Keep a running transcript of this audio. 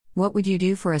What would you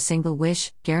do for a single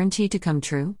wish, guaranteed to come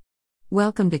true?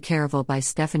 Welcome to Caraval by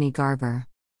Stephanie Garber.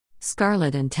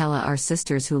 Scarlett and Tella are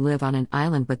sisters who live on an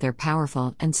island with their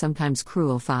powerful and sometimes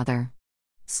cruel father.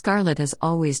 Scarlett has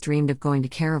always dreamed of going to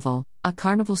Caraval, a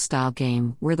carnival-style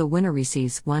game where the winner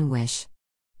receives one wish.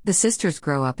 The sisters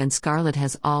grow up and Scarlett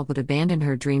has all but abandoned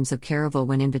her dreams of Caraval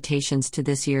when invitations to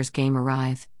this year's game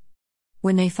arrive.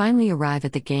 When they finally arrive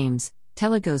at the games,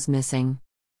 Tella goes missing.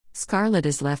 Scarlett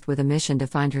is left with a mission to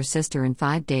find her sister in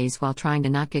 5 days while trying to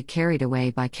not get carried away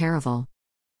by Caraval.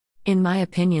 In my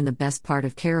opinion, the best part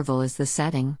of Caraval is the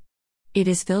setting. It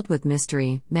is filled with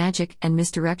mystery, magic, and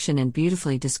misdirection and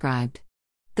beautifully described.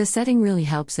 The setting really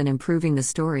helps in improving the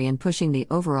story and pushing the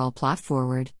overall plot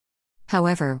forward.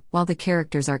 However, while the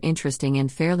characters are interesting and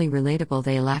fairly relatable,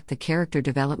 they lack the character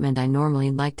development I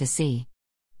normally like to see.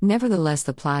 Nevertheless,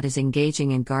 the plot is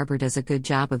engaging and Garber does a good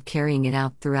job of carrying it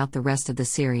out throughout the rest of the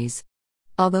series.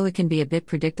 Although it can be a bit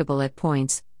predictable at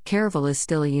points, Caraval is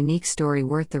still a unique story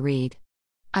worth the read.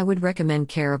 I would recommend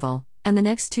Caraval, and the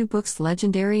next 2 books,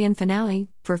 Legendary and Finale,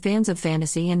 for fans of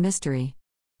fantasy and mystery.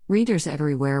 Readers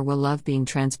everywhere will love being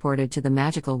transported to the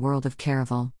magical world of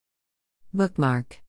Caraval. Bookmark.